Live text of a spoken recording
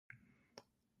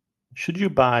Should you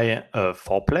buy a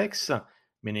fourplex,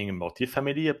 meaning a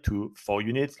multifamily up to 4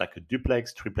 units, like a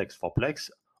duplex, triplex, fourplex,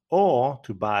 or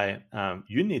to buy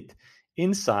unit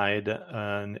inside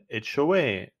an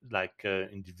HOA, like an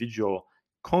individual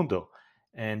condo?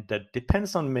 And that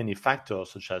depends on many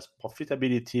factors, such as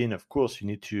profitability. And of course, you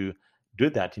need to do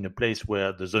that in a place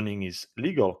where the zoning is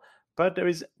legal. But there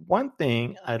is one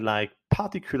thing I like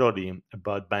particularly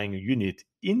about buying a unit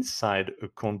inside a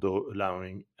condo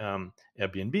allowing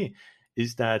Airbnb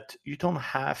is that you don't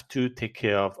have to take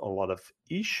care of a lot of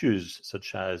issues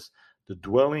such as the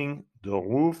dwelling, the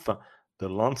roof, the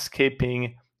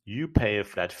landscaping. You pay a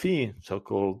flat fee, so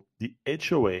called the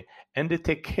HOA, and they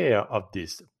take care of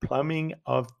this plumbing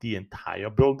of the entire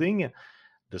building,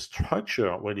 the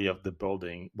structure really of the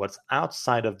building, what's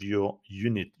outside of your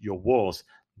unit, your walls,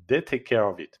 they take care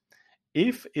of it.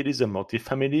 If it is a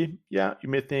multifamily, yeah, you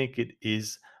may think it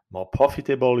is more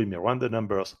profitable, you may run the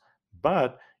numbers,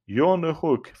 but you're on the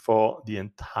hook for the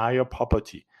entire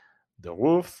property, the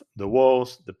roof, the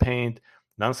walls, the paint,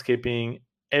 landscaping,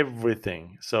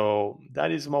 everything. So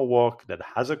that is more work that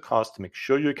has a cost. Make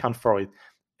sure you account for it.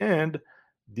 And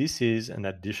this is an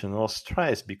additional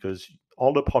stress because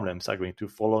all the problems are going to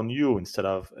fall on you instead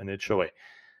of an HOA.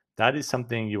 That is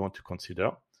something you want to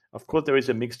consider. Of course, there is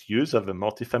a mixed use of a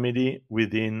multifamily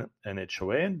within an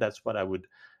HOA, and that's what I would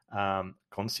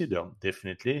consider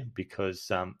definitely because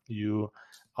you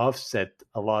offset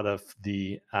a lot of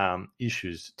the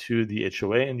issues to the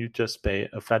HOA and you just pay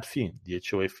a flat fee, the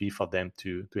HOA fee for them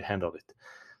to handle it.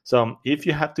 So if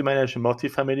you have to manage a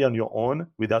multifamily on your own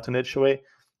without an HOA,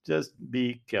 just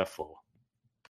be careful.